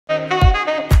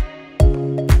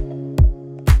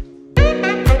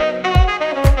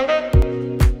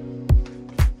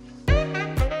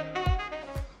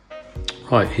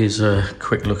Right, here's a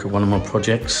quick look at one of my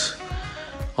projects.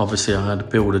 Obviously I had a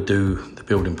builder do the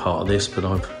building part of this, but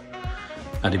I've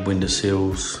added window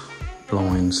sills,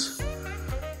 blinds,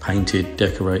 painted,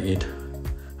 decorated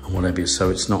and whatever, so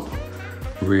it's not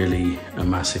really a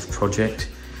massive project.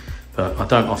 But I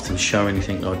don't often show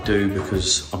anything that I do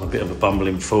because I'm a bit of a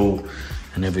bumbling fool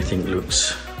and everything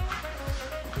looks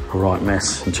a right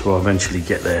mess until I eventually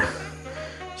get there.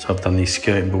 So I've done these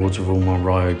skirting boards with all my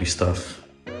Ryobi stuff.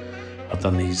 I've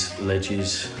done these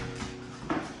ledges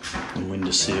and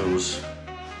window sills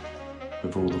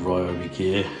with all the Ryobi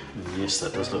gear. And yes,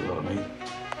 that does look like me.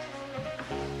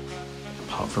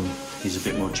 Apart from he's a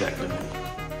bit more jacked than me.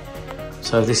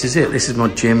 So this is it. This is my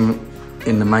gym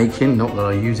in the making. Not that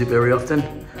I use it very often.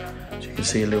 As you can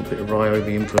see, a little bit of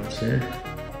Ryobi influence there.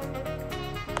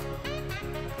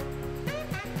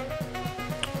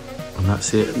 And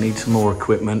that's it. Need some more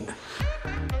equipment.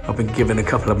 I've been given a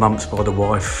couple of months by the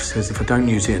wife. Says if I don't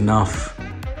use it enough,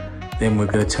 then we're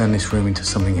going to turn this room into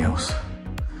something else.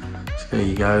 So there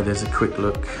you go, there's a quick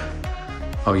look.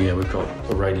 Oh yeah, we've got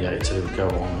a radiator to go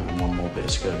on and one more bit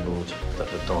of skirting board that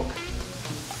the dog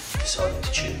decided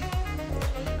to chew.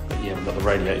 But yeah, we've got the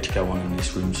radiator to go on and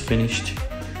this room's finished.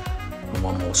 And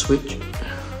one more switch.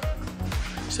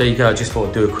 So there you go, I just thought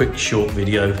I'd do a quick short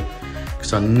video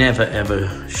because I never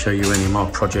ever show you any of my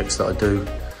projects that I do.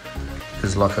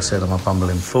 Because like I said, I'm a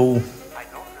bumbling fool.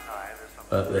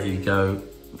 But there you go,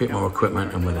 a bit more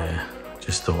equipment and we're there.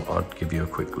 Just thought I'd give you a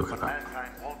quick look at that.